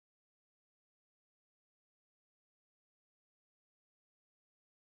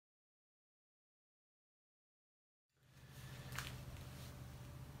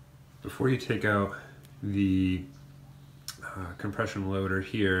before you take out the compression loader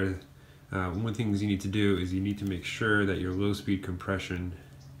here, one of the things you need to do is you need to make sure that your low speed compression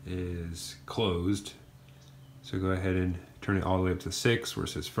is closed. So go ahead and turn it all the way up to 6 where it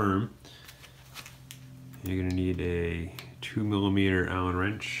says firm. You're going to need a 2mm Allen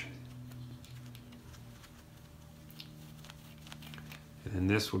wrench. And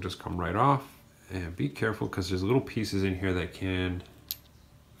this will just come right off. And be careful because there's little pieces in here that can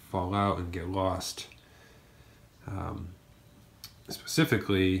fall out and get lost.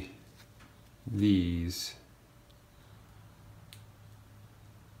 Specifically these.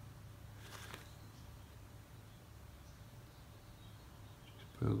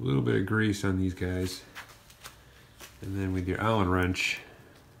 Just put a little bit of grease on these guys, and then with your Allen wrench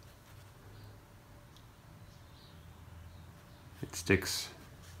it sticks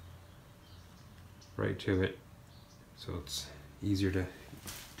right to it, so it's easier to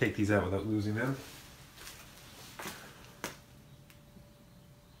take these out without losing them.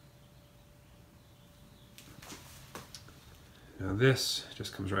 Now this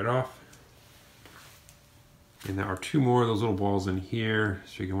just comes right off. And there are 2 more of those little balls in here,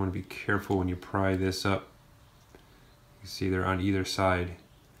 so you're going to want to be careful when you pry this up. You see they're on either side.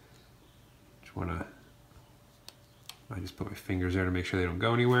 Just want to, I just put my fingers there to make sure they don't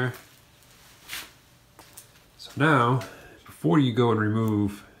go anywhere. So now, before you go and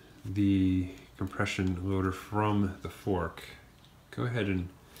remove the compression loader from the fork, go ahead and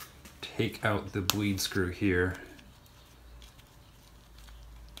take out the bleed screw here.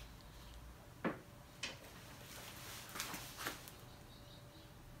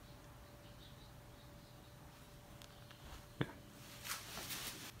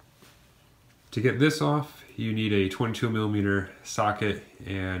 To get this off, you need a 22mm socket,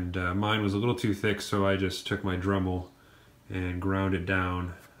 and mine was a little too thick, so I just took my Dremel and ground it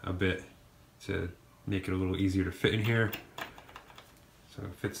down a bit to make it a little easier to fit in here. So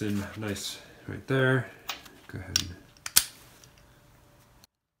it fits in nice right there. Go ahead and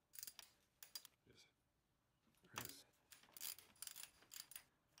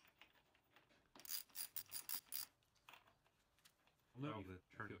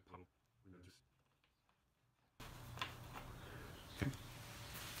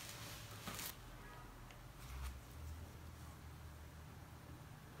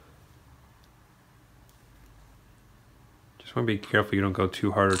just want to be careful you don't go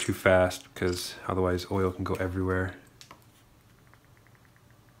too hard or too fast, because otherwise oil can go everywhere.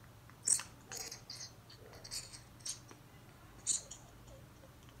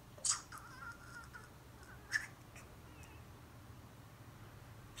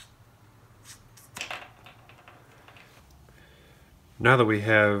 Now that we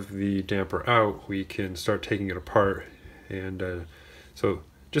have the damper out, we can start taking it apart. And so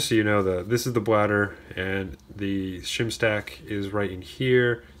just so you know, this is the bladder, and the shim stack is right in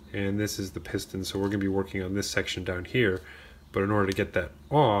here, and this is the piston. So we're going to be working on this section down here. But in order to get that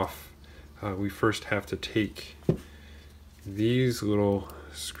off, we first have to take these little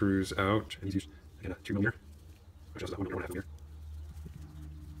screws out. And use 2mm, which is 1.5 here.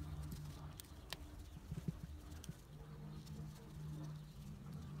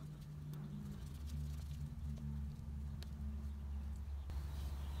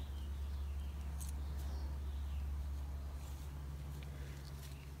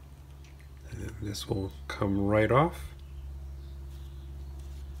 This will come right off.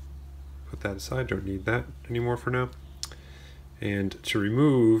 Put that aside, don't need that anymore for now. And to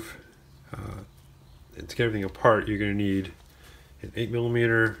remove, and to get everything apart, you're going to need an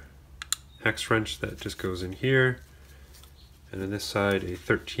 8mm hex wrench that just goes in here. And on this side, a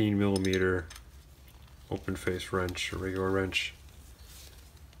 13mm open face wrench, a regular wrench.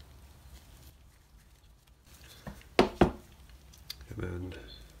 And then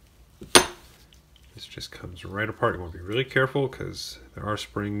this just comes right apart. You want to be really careful because there are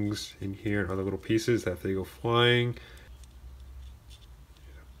springs in here and other little pieces that if they go flying.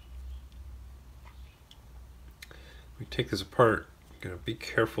 We take this apart. I'm going to be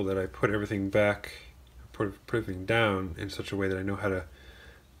careful that I put everything back, put everything down in such a way that I know how to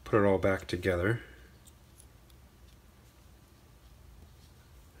put it all back together.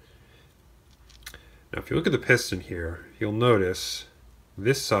 Now if you look at the piston here, you'll notice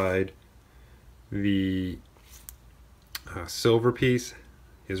this side, the silver piece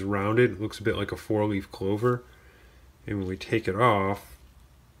is rounded. It looks a bit like a 4-leaf clover. And when we take it off,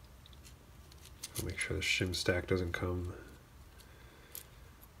 I'll make sure the shim stack doesn't come.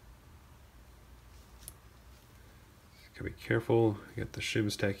 Just gotta be careful. You got the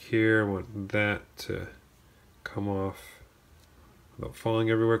shim stack here. I want that to come off without falling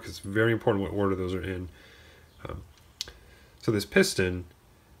everywhere, because it's very important what order those are in. So this piston,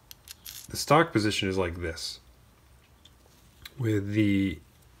 the stock position is like this, with the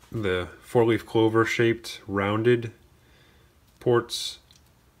 4-leaf clover shaped rounded ports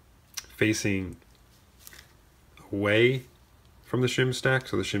facing away from the shim stack.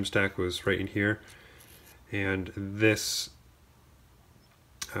 So the shim stack was right in here, and this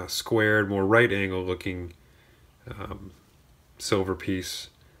squared, more right angle looking silver piece,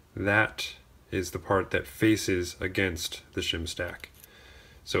 that is the part that faces against the shim stack.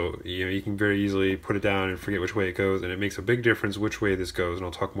 So you can very easily put it down and forget which way it goes, and it makes a big difference which way this goes, and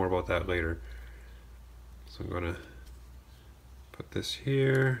I'll talk more about that later. So I'm going to put this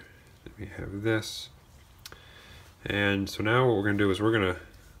here, then we have this, and so now what we're going to do is we're going to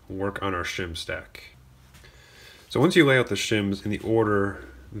work on our shim stack. So once you lay out the shims in the order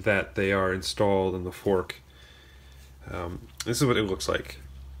that they are installed in the fork, this is what it looks like.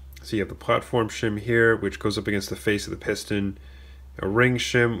 So you have the platform shim here, which goes up against the face of the piston, a ring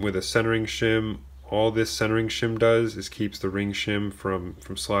shim with a centering shim. All this centering shim does is keeps the ring shim from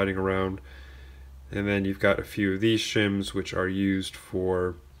sliding around. And then you've got a few of these shims, which are used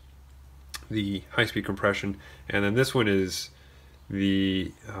for the high-speed compression. And then this one is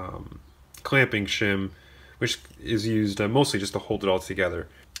the clamping shim, which is used mostly just to hold it all together.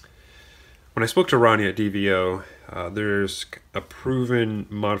 When I spoke to Ronnie at DVO, there's a proven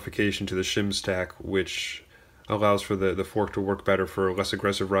modification to the shim stack which allows for the fork to work better for less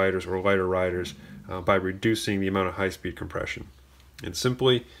aggressive riders or lighter riders by reducing the amount of high-speed compression. And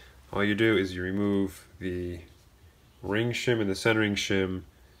simply, all you do is you remove the ring shim and the centering shim,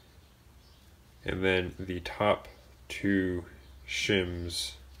 and then the top two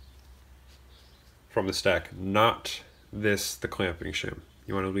shims from the stack, not the clamping shim.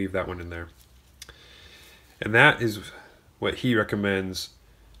 You want to leave that one in there. And that is what he recommends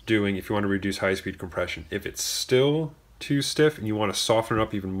doing if you want to reduce high-speed compression. If it's still too stiff and you want to soften it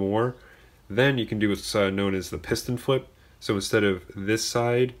up even more, then you can do what's known as the piston flip. So instead of this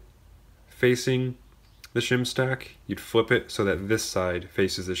side facing the shim stack, you'd flip it so that this side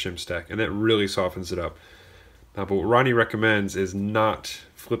faces the shim stack, and that really softens it up. But what Ronnie recommends is not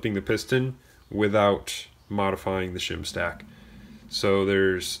flipping the piston without modifying the shim stack. So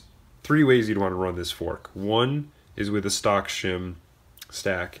there's 3 ways you'd want to run this fork. One is with the stock shim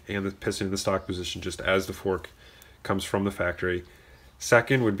stack and the piston in the stock position just as the fork comes from the factory.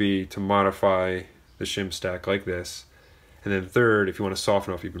 Second would be to modify the shim stack like this. And then third, if you want to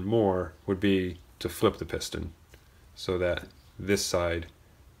soften up even more, would be to flip the piston so that this side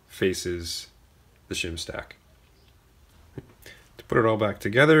faces the shim stack. To put it all back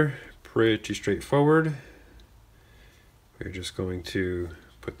together, pretty straightforward. We're just going to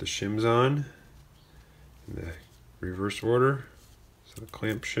put the shims on in the reverse order. So the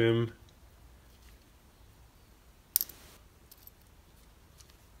clamp shim,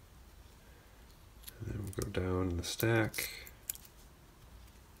 and then we'll go down the stack.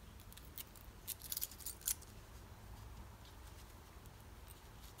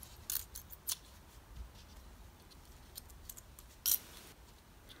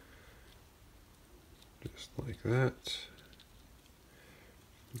 Just like that.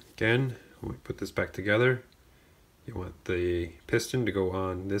 Again, when we put this back together, you want the piston to go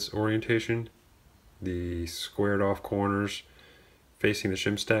on this orientation, the squared off corners facing the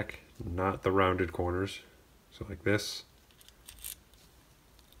shim stack, not the rounded corners. So like this,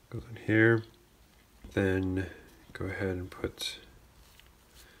 goes in here. Then go ahead and put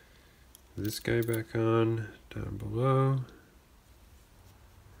this guy back on down below.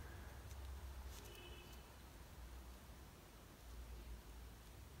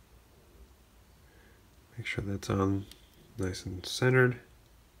 Make sure that's on nice and centered.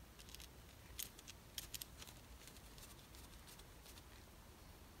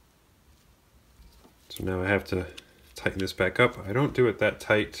 So now I have to tighten this back up. I don't do it that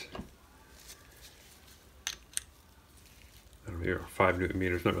tight. I don't know, 5 Newton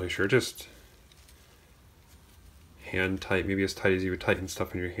meters, not really sure. Just hand tight, maybe as tight as you would tighten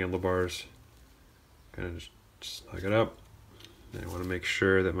stuff in your handlebars. Kind of just snug it up. And I want to make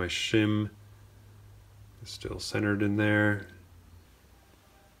sure that my shim is still centered in there.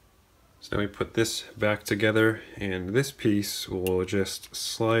 So now we put this back together, and this piece will just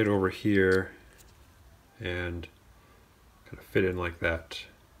slide over here and kind of fit in like that.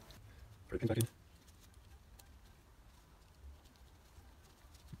 And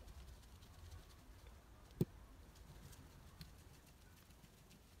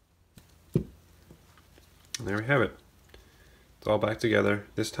there we have it. It's all back together,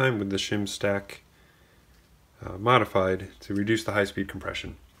 this time with the shim stack modified to reduce the high-speed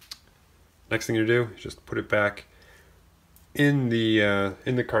compression. Next thing to do is just put it back in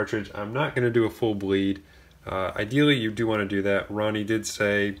the cartridge. I'm not going to do a full bleed. Ideally, you do want to do that. Ronnie did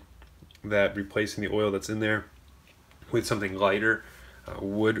say that replacing the oil that's in there with something lighter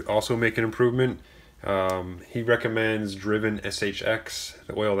would also make an improvement. He recommends Driven SHX.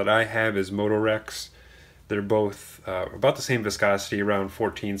 The oil that I have is Motorex. They're both about the same viscosity, around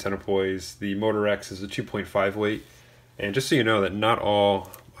 14 centipoise. The Motorex is a 2.5 weight. And just so you know that not all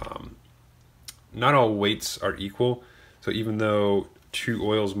weights are equal. So even though two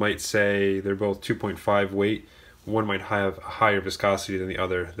oils might say they're both 2.5 weight, one might have a higher viscosity than the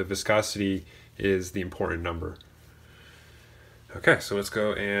other. The viscosity is the important number. Okay, so let's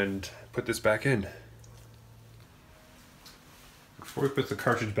go and put this back in. Before we put the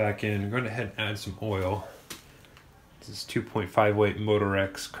cartridge back in, I'm going ahead and add some oil. This is 2.5 weight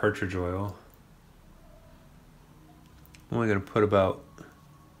Motorex cartridge oil. I'm only going to put about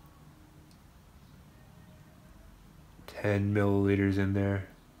 10 milliliters in there.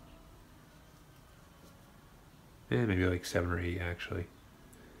 And maybe like 7 or 8 actually.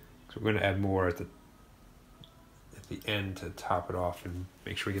 So we're going to add more at the end to top it off and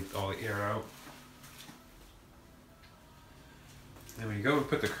make sure we get all the air out. And when you go and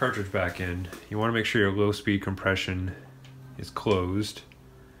put the cartridge back in, you want to make sure your low speed compression is closed.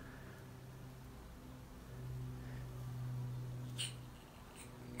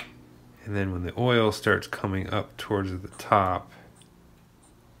 And then when the oil starts coming up towards the top,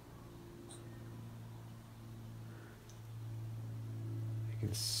 you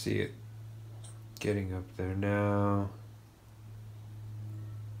can see it getting up there now.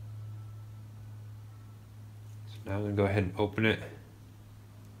 So now I'm going to go ahead and open it.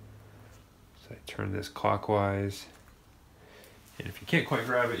 So I turn this clockwise. And if you can't quite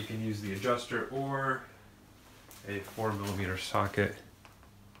grab it, you can use the adjuster or a 4mm socket.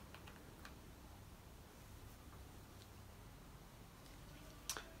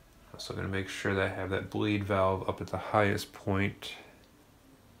 Also going to make sure that I have that bleed valve up at the highest point.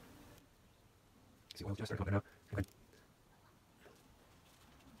 See, oil just started pumping out.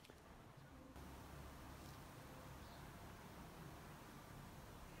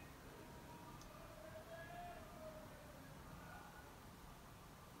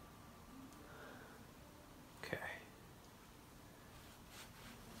 Okay.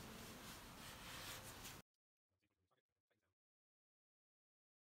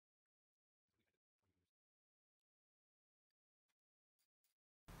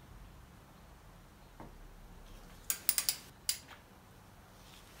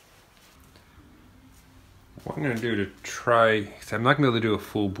 What I'm going to do to try, because I'm not going to be able to do a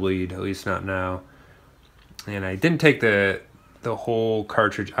full bleed, at least not now. And I didn't take the whole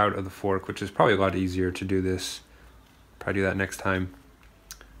cartridge out of the fork, which is probably a lot easier to do this. Probably do that next time.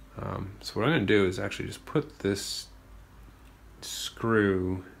 So what I'm going to do is actually just put this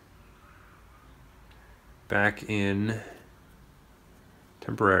screw back in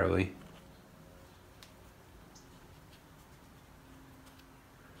temporarily.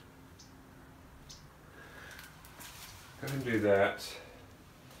 Go ahead and do that.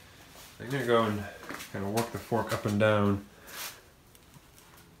 I'm going to go and kind of work the fork up and down.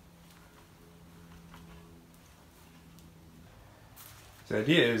 The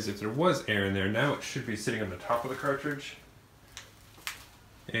idea is if there was air in there, now it should be sitting on the top of the cartridge.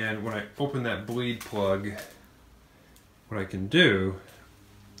 And when I open that bleed plug, what I can do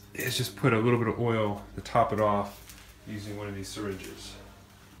is just put a little bit of oil to top it off using one of these syringes.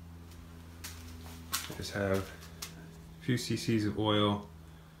 I just have a few cc's of oil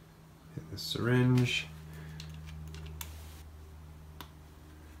in the syringe.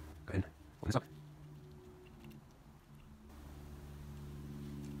 Go ahead, open this up.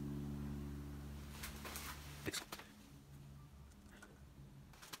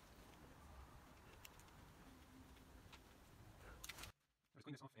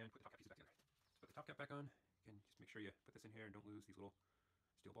 Clean this off and put the top cap pieces back together. Put the top cap back on. Again, just make sure you put this in here and don't lose these little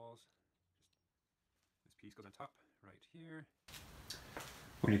steel balls. This piece goes on top right here.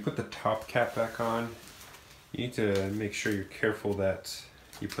 When you put the top cap back on, you need to make sure you're careful that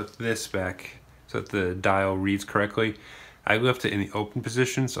you put this back so that the dial reads correctly. I left it in the open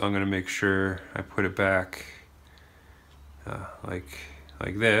position, so I'm going to make sure I put it back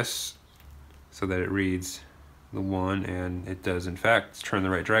like this so that it reads the 1, and it does in fact turn the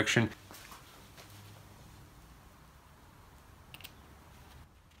right direction.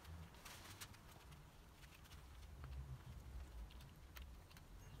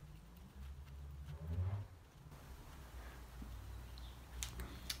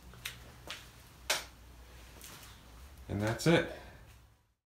 And that's it.